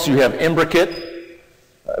scales, you have imbricate.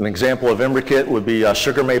 An example of imbricate would be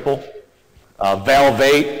sugar maple.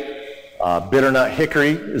 Valvate, bitternut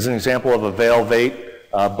hickory is an example of a valvate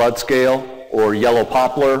bud scale, or yellow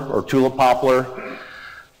poplar or tulip poplar.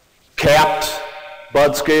 Capped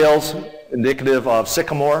bud scales, indicative of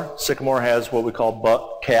sycamore. Sycamore has what we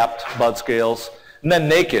call capped bud scales. And then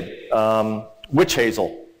naked, witch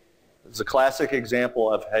hazel is a classic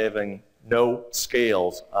example of having no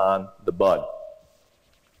scales on the bud.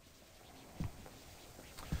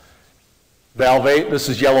 Valvate, this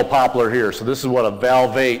is yellow poplar here. So this is what a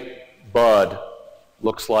valvate bud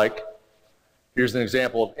looks like. Here's an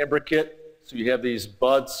example of imbricate. So you have these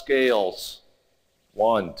bud scales.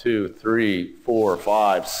 1, 2, 3, 4,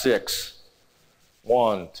 5, 6.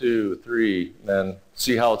 1, 2, 3. And then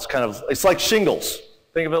see how it's kind of, it's like shingles.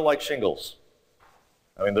 Think of it like shingles.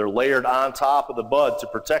 I mean, they're layered on top of the bud to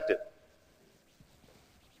protect it.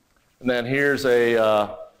 And then here's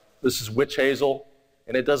this is witch hazel,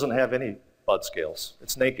 and it doesn't have any bud scales.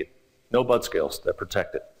 It's naked. No bud scales that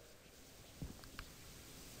protect it.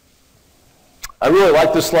 I really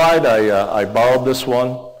like this slide. I borrowed this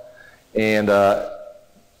one. And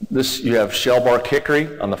you have shellbark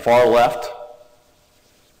hickory on the far left.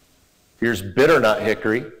 Here's bitternut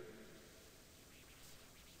hickory.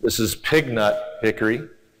 This is pignut hickory.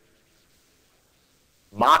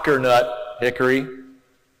 Mockernut hickory.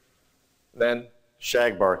 Then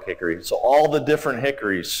shagbark hickory. So all the different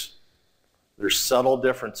hickories, there's subtle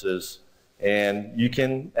differences, and you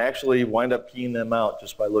can actually wind up keying them out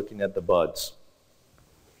just by looking at the buds.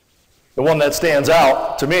 The one that stands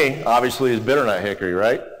out to me, obviously, is bitternut hickory,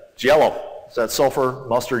 right? It's yellow. It's that sulfur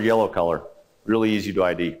mustard yellow color. Really easy to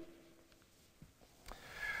ID.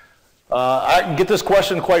 I get this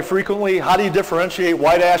question quite frequently. How do you differentiate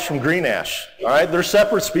white ash from green ash? All right, they're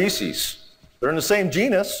separate species. They're in the same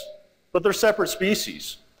genus, but they're separate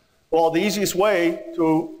species. Well, the easiest way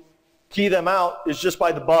to key them out is just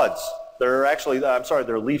by the buds. They're actually,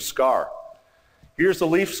 their leaf scar. Here's the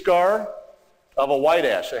leaf scar of a white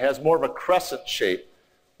ash. It has more of a crescent shape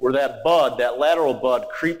where that bud, that lateral bud,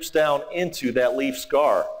 creeps down into that leaf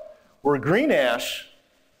scar. Where green ash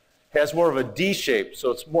has more of a D shape,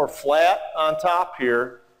 so it's more flat on top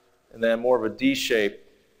here, and then more of a D shape.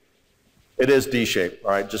 It is D shape,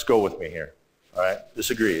 all right? Just go with me here, all right?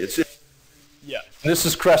 Disagree. Yeah. This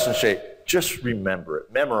is crescent shape. Just remember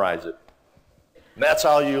it, memorize it. And that's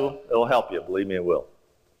how it'll help you, believe me, it will,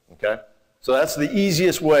 okay? So that's the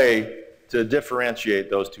easiest way to differentiate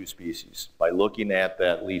those two species, by looking at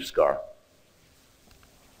that leaf scar.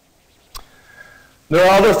 There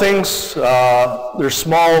are other things. There's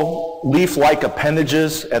small leaf-like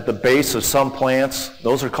appendages at the base of some plants.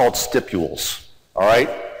 Those are called stipules, all right?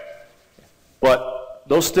 But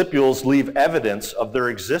those stipules leave evidence of their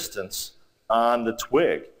existence on the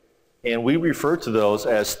twig, and we refer to those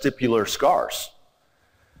as stipular scars.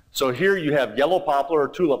 So here you have yellow poplar or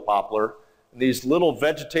tulip poplar, and these little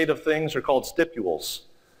vegetative things are called stipules.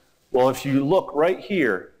 Well, if you look right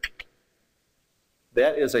here,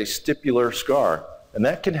 that is a stipular scar. And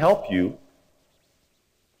that can help you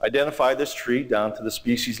identify this tree down to the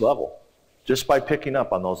species level, just by picking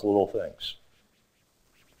up on those little things.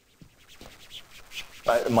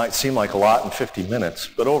 It might seem like a lot in 50 minutes,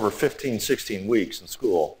 but over 15, 16 weeks in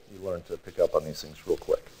school, you learn to pick up on these things real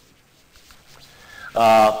quick.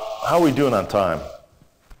 How are we doing on time?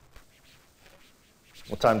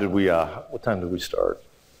 What time did we start?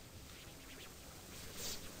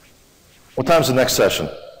 What time's the next session?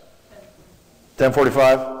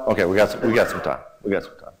 10:45? Okay, we got some time.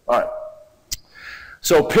 All right.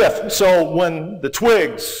 So pith. So when the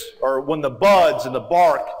twigs or when the buds and the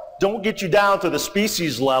bark don't get you down to the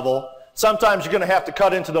species level, sometimes you're going to have to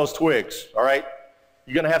cut into those twigs, all right?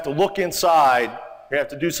 You're going to have to look inside. You have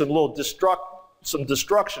to do some little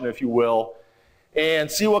destruction, if you will,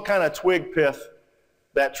 and see what kind of twig pith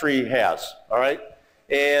that tree has, all right?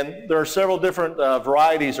 And there are several different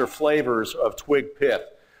varieties or flavors of twig pith.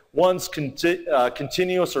 One's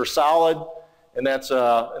continuous or solid, and that's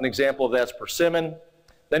an example of that's persimmon.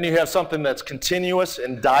 Then you have something that's continuous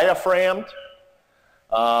and diaphragmed.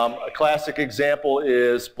 A classic example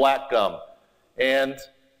is black gum. And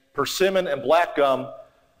persimmon and black gum,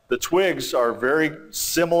 the twigs are very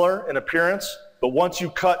similar in appearance, but once you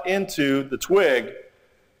cut into the twig,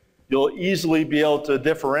 you'll easily be able to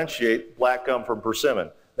differentiate black gum from persimmon.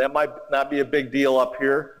 That might not be a big deal up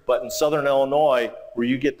here, but in southern Illinois, where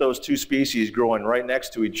you get those two species growing right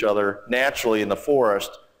next to each other naturally in the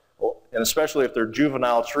forest, and especially if they're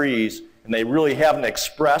juvenile trees and they really haven't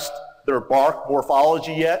expressed their bark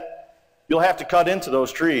morphology yet, you'll have to cut into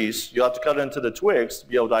those trees. You'll have to cut into the twigs to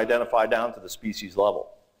be able to identify down to the species level.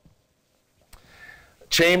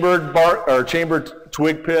 Chambered bark or chambered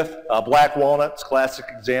twig pith, black walnut's classic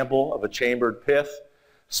example of a chambered pith.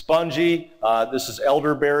 Spongy, this is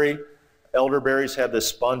elderberry. Elderberries have this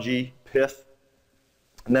spongy pith.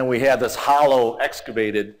 And then we have this hollow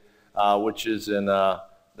excavated, which is in,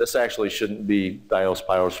 this actually shouldn't be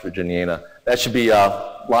Diospyros virginiana. That should be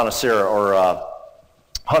Lonicera or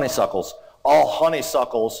honeysuckles. All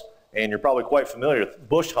honeysuckles, and you're probably quite familiar with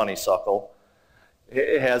bush honeysuckle,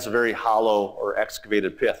 it has a very hollow or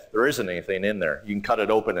excavated pith. There isn't anything in there. You can cut it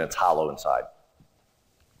open and it's hollow inside.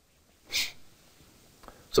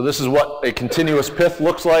 So this is what a continuous pith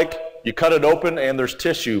looks like. You cut it open and there's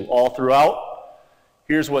tissue all throughout.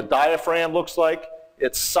 Here's what diaphragm looks like.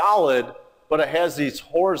 It's solid, but it has these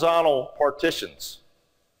horizontal partitions.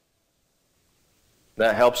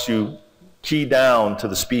 That helps you key down to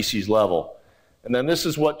the species level. And then this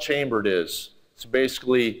is what chambered is. So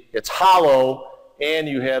basically, it's hollow, and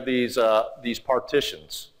you have these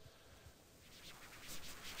partitions.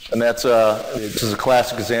 And that's this is a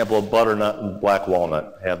classic example of butternut and black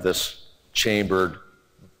walnut. Have this chambered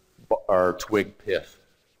or twig pith.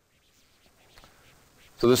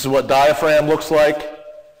 So this is what diaphragm looks like.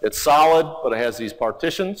 It's solid, but it has these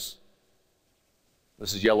partitions.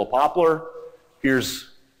 This is yellow poplar. Here's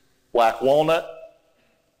black walnut.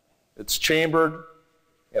 It's chambered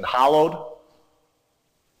and hollowed.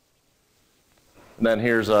 And then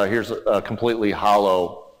here's a completely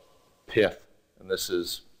hollow pith, and this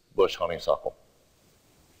is bush honeysuckle.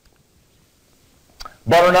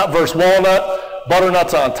 Butternut versus walnut.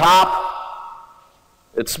 Butternut's on top.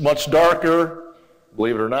 It's much darker,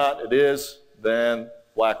 believe it or not, it is, than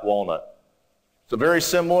black walnut. So very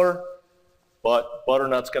similar, but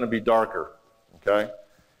butternut's going to be darker, okay?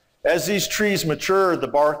 As these trees mature, the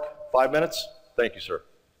bark, 5 minutes? Thank you, sir.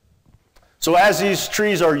 So as these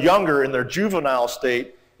trees are younger in their juvenile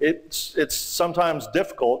state, it's sometimes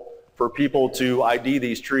difficult for people to ID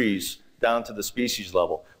these trees down to the species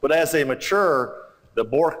level. But as they mature, the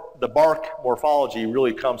bark morphology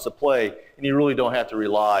really comes to play, and you really don't have to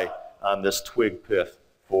rely on this twig pith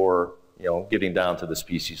for getting down to the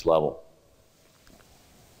species level.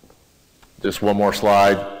 Just one more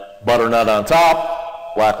slide. Butternut on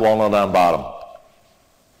top, black walnut on bottom.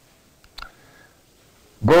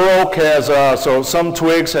 Bur oak has, so some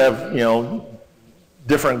twigs have,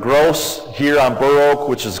 different growths. Here on bur oak,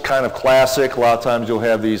 which is kind of classic, a lot of times you'll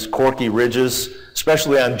have these corky ridges,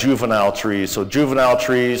 especially on juvenile trees. So juvenile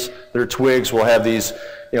trees, their twigs will have these,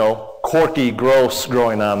 corky growths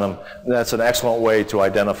growing on them. And that's an excellent way to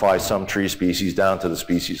identify some tree species down to the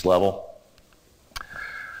species level.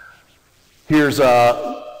 Here's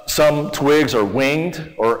some twigs are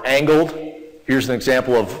winged or angled. Here's an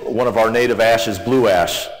example of one of our native ashes, blue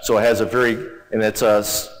ash. So it has a very, and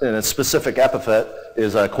its specific epithet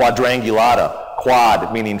is a quadrangulata,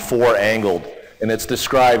 quad meaning four angled, and it's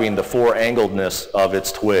describing the four angledness of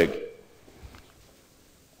its twig.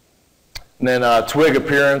 And then twig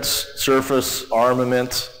appearance, surface,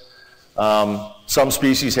 armament. Some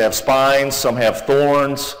species have spines, some have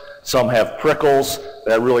thorns, some have prickles.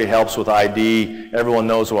 That really helps with ID. Everyone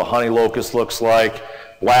knows what honey locust looks like.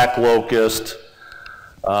 Black locust.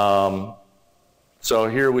 So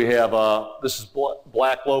here we have, this is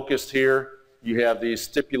black locust here. You have these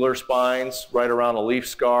stipular spines right around a leaf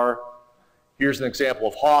scar. Here's an example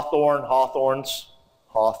of hawthorn.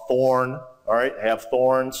 Hawthorn, all right, have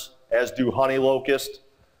thorns, as do honey locust.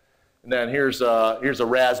 And then here's a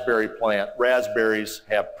raspberry plant. Raspberries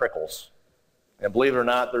have prickles. And believe it or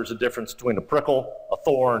not, there's a difference between a prickle, a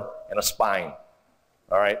thorn, and a spine.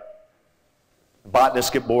 All right?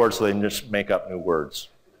 Botanists get bored, so they just make up new words.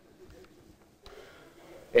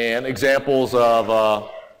 And examples of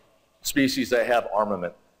species that have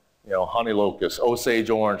armament. You know, honey locust, Osage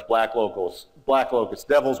orange, black locust,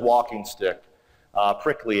 devil's walking stick,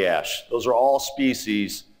 prickly ash. Those are all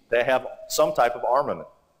species that have some type of armament.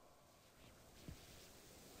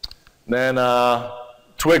 Then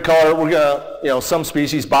twig color, we're gonna, you know, some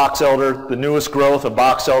species, box elder, the newest growth of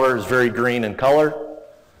box elder is very green in color.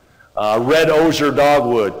 Red osier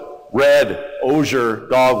dogwood, red osier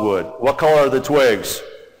dogwood. What color are the twigs?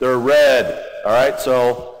 They're red, all right?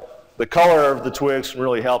 So the color of the twigs can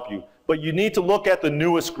really help you. But you need to look at the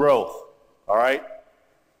newest growth, all right?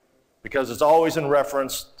 Because it's always in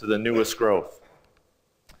reference to the newest growth.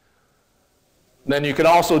 And then you can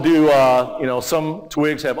also do, you know, some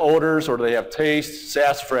twigs have odors or they have taste.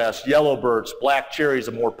 Sassafras, yellow birch, black cherries,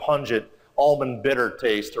 a more pungent almond bitter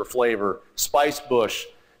taste or flavor. Spice bush,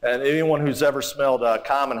 and anyone who's ever smelled a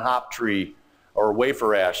common hop tree or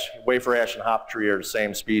wafer ash and hop tree are the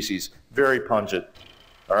same species. Very pungent,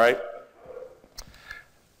 all right?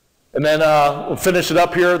 And then we'll finish it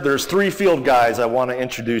up here. There's 3 field guides I want to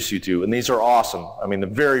introduce you to, and these are awesome. I mean, they're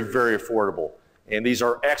very, very affordable, and these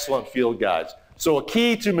are excellent field guides. So a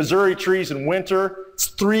key to Missouri trees in winter, it's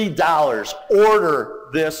 $3. Order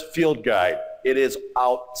this field guide. It is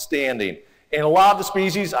outstanding. And a lot of the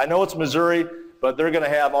species, I know it's Missouri, but they're going to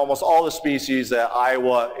have almost all the species that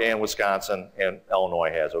Iowa and Wisconsin and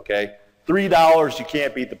Illinois has, okay? $3, you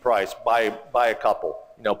can't beat the price. Buy a couple.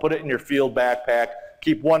 You know, put it in your field backpack.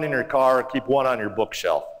 Keep one in your car. Keep one on your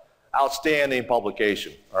bookshelf. Outstanding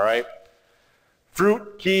publication, all right?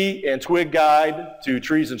 Fruit, key, and twig guide to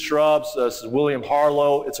trees and shrubs. This is William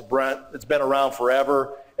Harlow. It's been around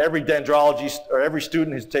forever. Every dendrologist or every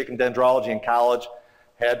student who's taken dendrology in college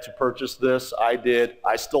had to purchase this. I did.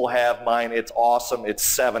 I still have mine. It's awesome. It's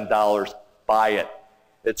 $7. Buy it.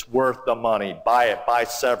 It's worth the money. Buy it. Buy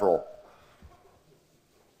several.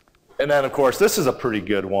 And then, of course, this is a pretty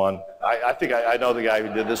good one. I think I know the guy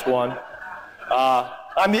who did this one.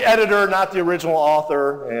 I'm the editor, not the original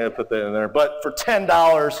author. And put that in there. But for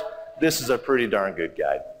 $10, this is a pretty darn good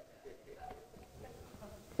guide.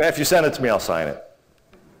 And if you send it to me, I'll sign it.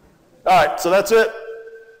 All right, so that's it.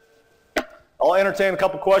 I'll entertain a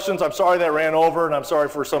couple questions. I'm sorry that I ran over, and I'm sorry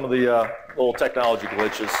for some of the little technology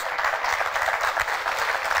glitches.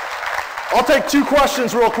 I'll take 2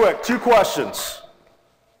 questions real quick. 2 questions.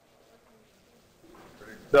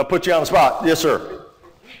 They'll put you on the spot. Yes, sir. Could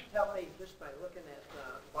you tell me, just by looking at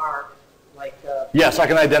bark, like... yes, I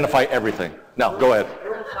can identify everything. Now, go ahead.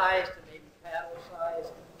 Drill size to maybe paddle size,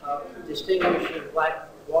 distinguishing black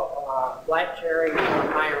cherry from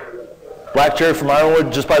ironwood. Black cherry from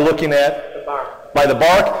ironwood, just by looking at... The bark. By the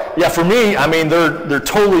bark? Yeah, for me, I mean, they're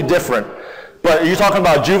totally different. But are you talking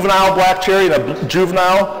about juvenile black cherry and a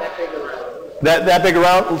juvenile? That big around. That big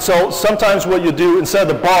around? So sometimes what you do, instead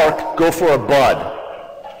of the bark, go for a bud.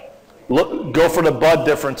 Go for the bud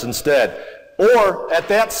difference instead. Or at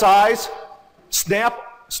that size, snap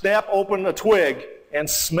open a twig and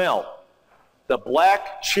smell. The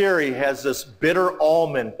black cherry has this bitter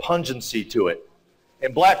almond pungency to it.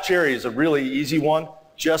 And black cherry is a really easy one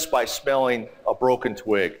just by smelling a broken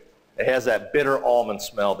twig. It has that bitter almond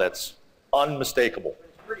smell that's unmistakable.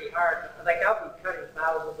 It's pretty hard. Like I'll be cutting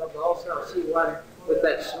thousands of them. Also, I'll see one with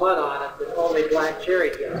that smut on it that only black cherry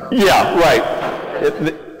gets on. Yeah, right.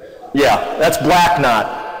 Yeah, that's black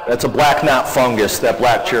knot. That's a black knot fungus that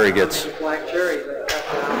black cherry gets. Black cherries that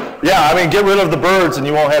cut down. Yeah, I mean, get rid of the birds and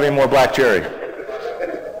you won't have any more black cherry.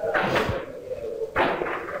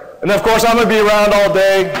 And of course, I'm going to be around all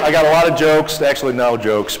day. I got a lot of jokes. Actually, no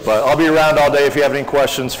jokes, but I'll be around all day. If you have any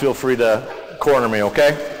questions, feel free to corner me,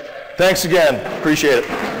 okay? Thanks again. Appreciate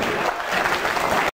it.